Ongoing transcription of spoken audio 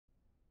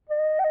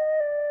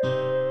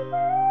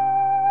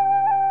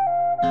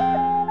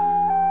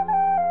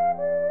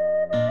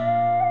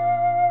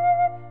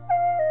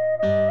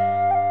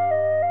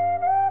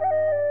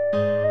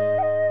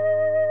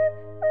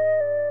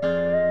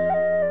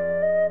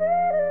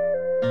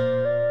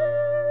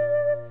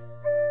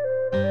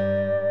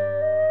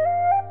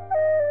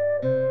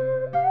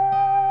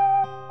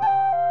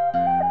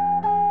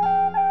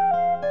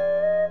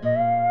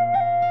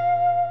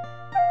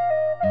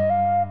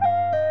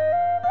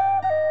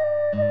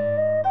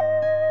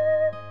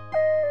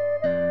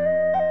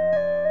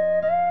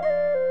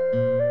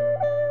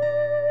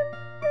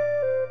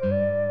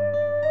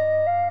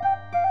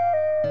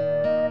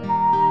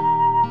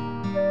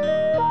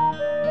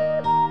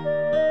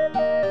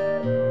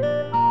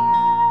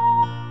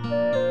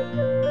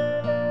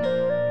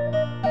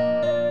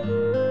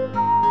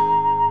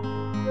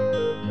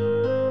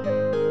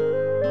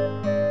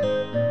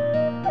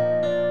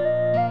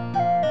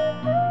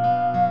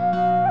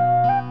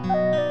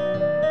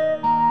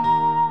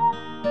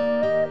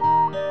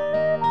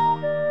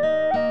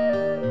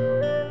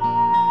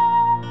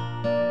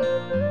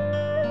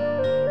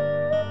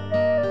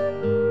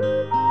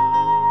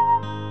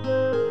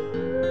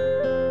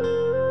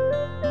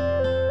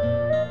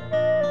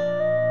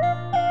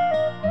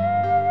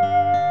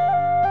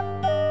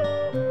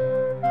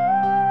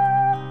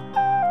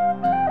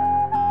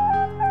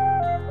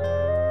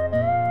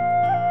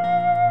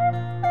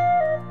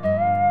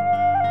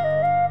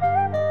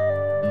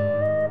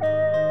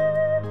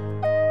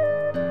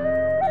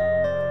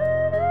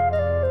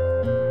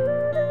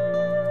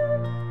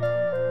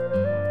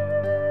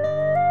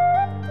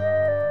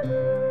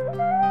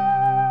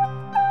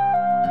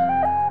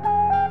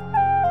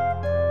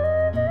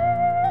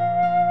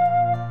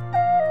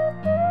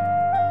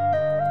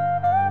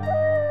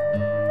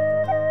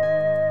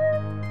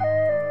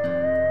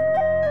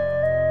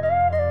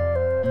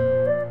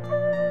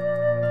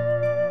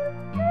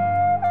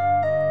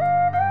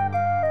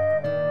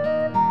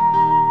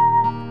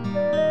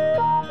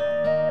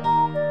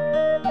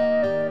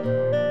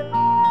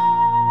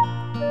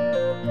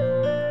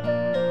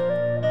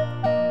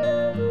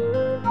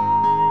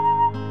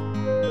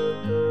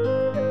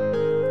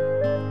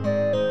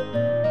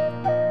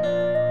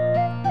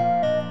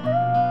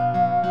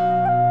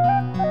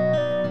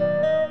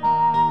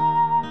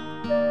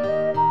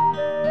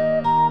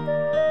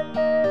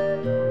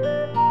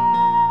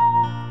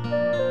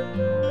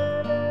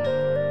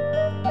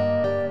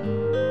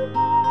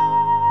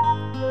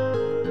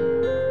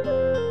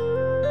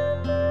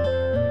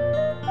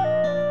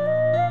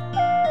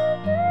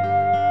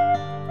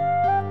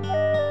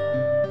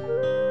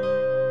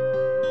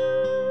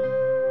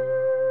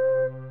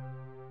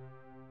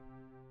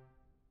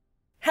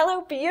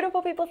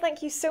Beautiful people,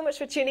 thank you so much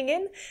for tuning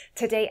in.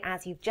 Today,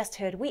 as you've just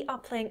heard, we are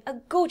playing a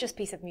gorgeous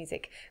piece of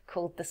music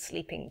called the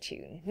Sleeping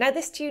Tune. Now,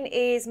 this tune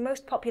is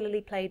most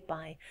popularly played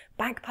by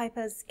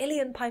bagpipers,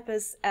 uilleann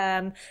pipers,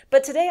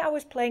 but today I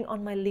was playing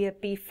on my Lir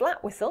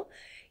B-flat whistle.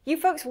 You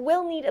folks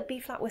will need a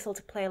B-flat whistle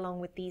to play along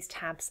with these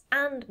tabs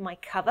and my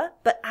cover,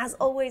 but as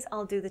always,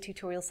 I'll do the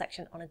tutorial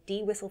section on a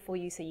D whistle for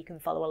you so you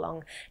can follow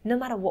along no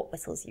matter what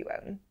whistles you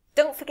own.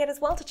 Don't forget as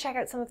well to check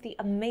out some of the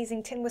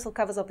amazing tin whistle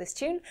covers of this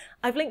tune.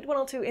 I've linked one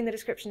or two in the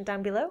description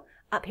down below,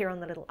 up here on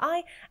the little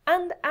eye,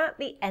 and at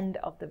the end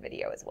of the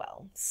video as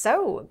well.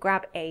 So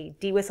grab a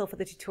D whistle for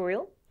the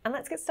tutorial and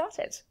let's get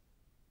started.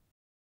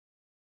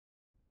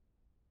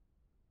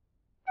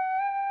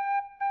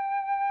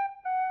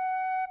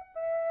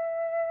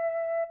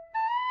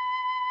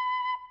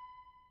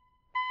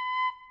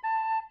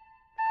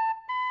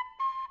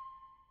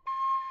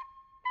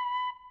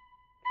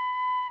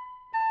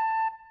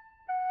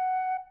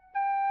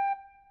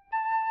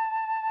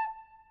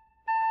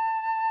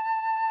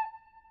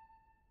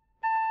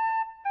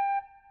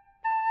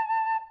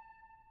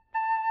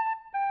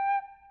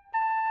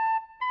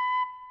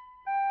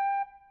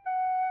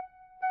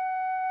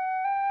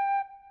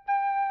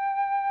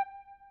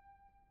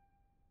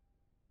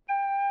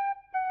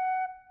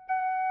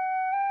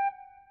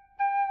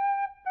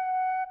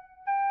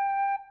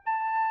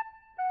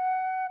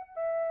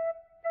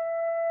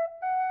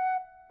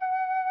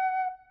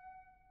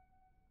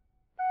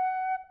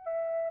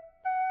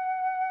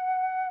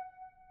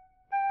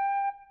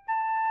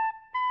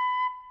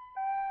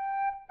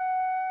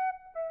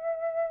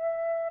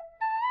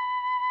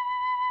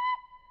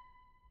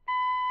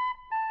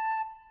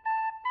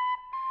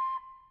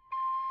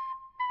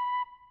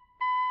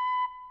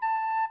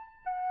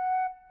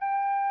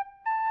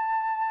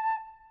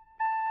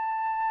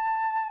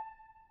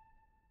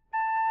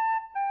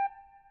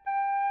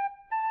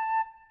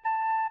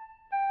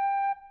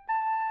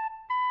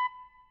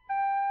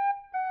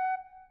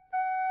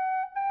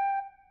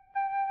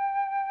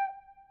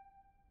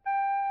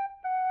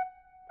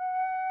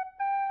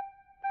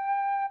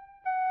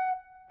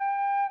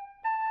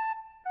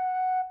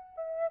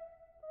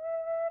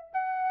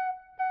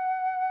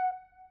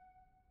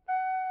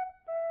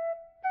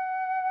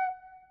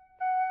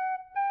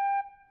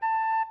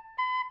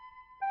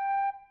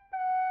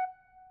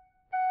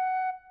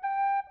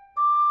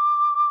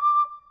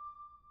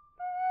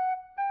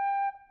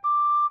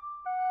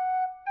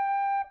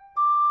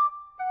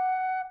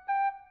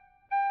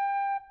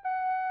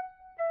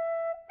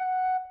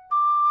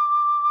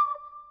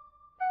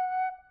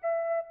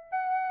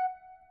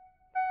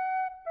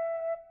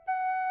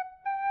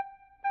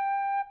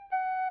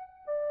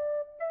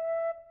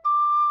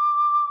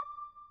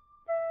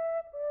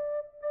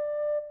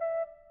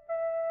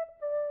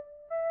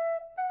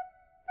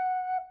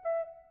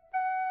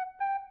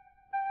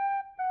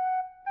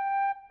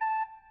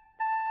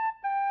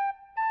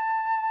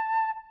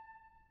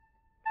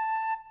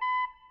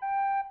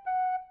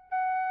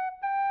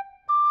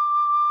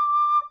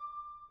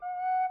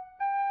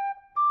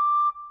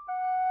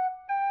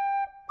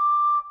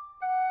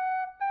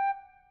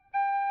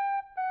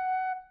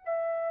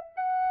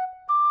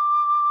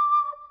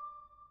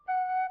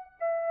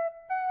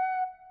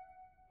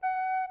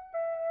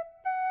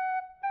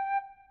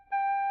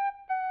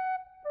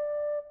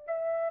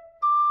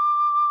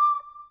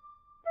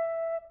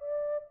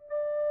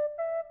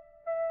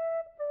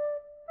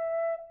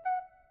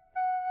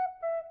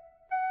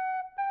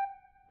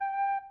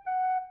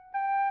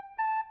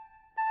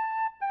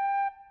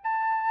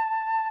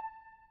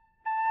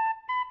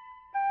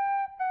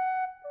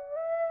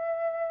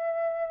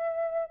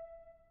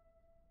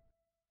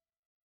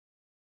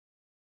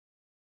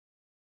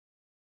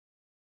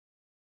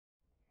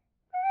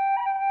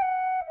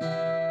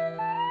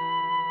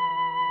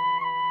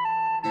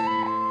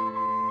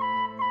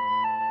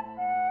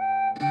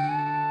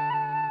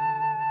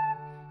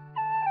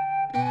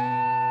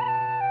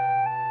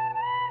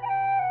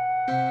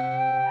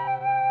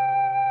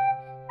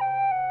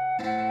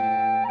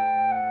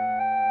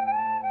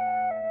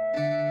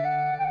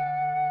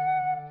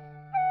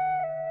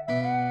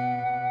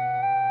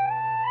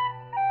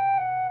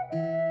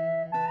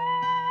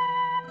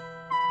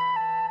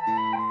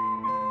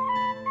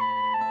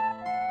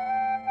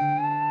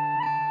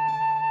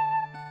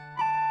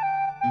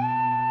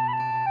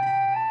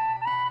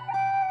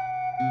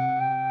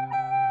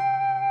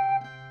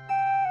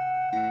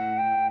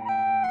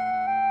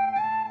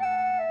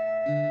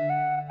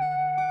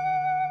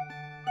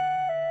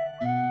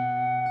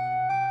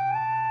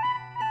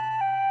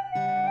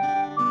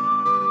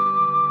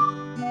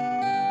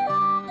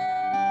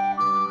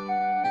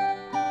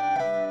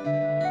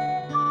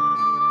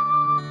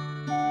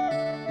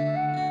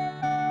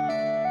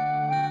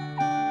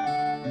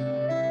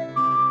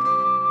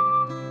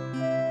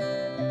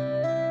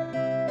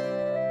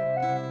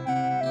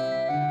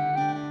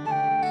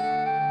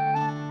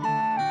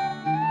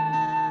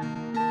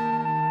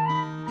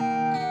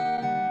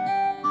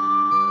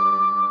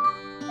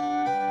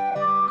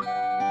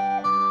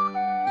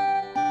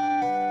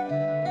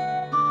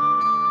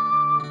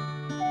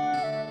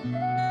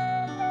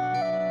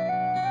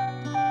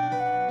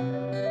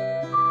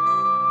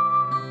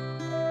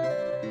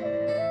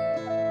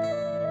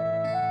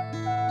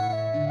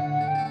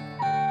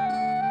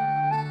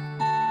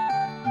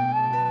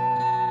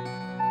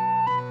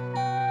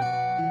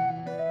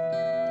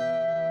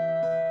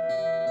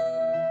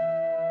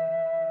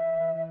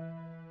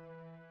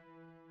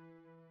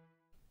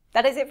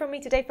 That is it from me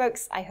today,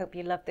 folks. I hope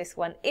you loved this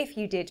one. If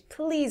you did,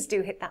 please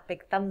do hit that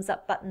big thumbs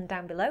up button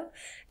down below.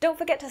 Don't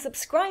forget to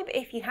subscribe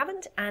if you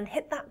haven't, and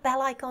hit that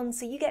bell icon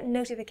so you get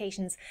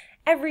notifications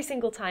every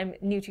single time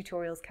new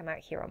tutorials come out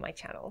here on my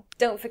channel.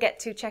 Don't forget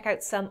to check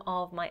out some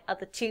of my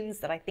other tunes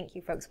that I think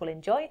you folks will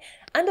enjoy,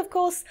 and of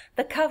course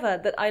the cover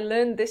that I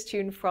learned this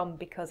tune from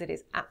because it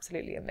is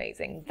absolutely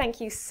amazing. Thank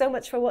you so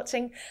much for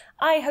watching.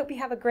 I hope you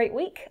have a great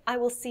week. I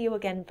will see you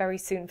again very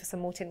soon for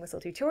some more tin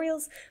whistle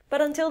tutorials,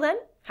 but until then,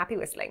 happy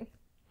whistling.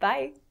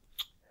 Bye!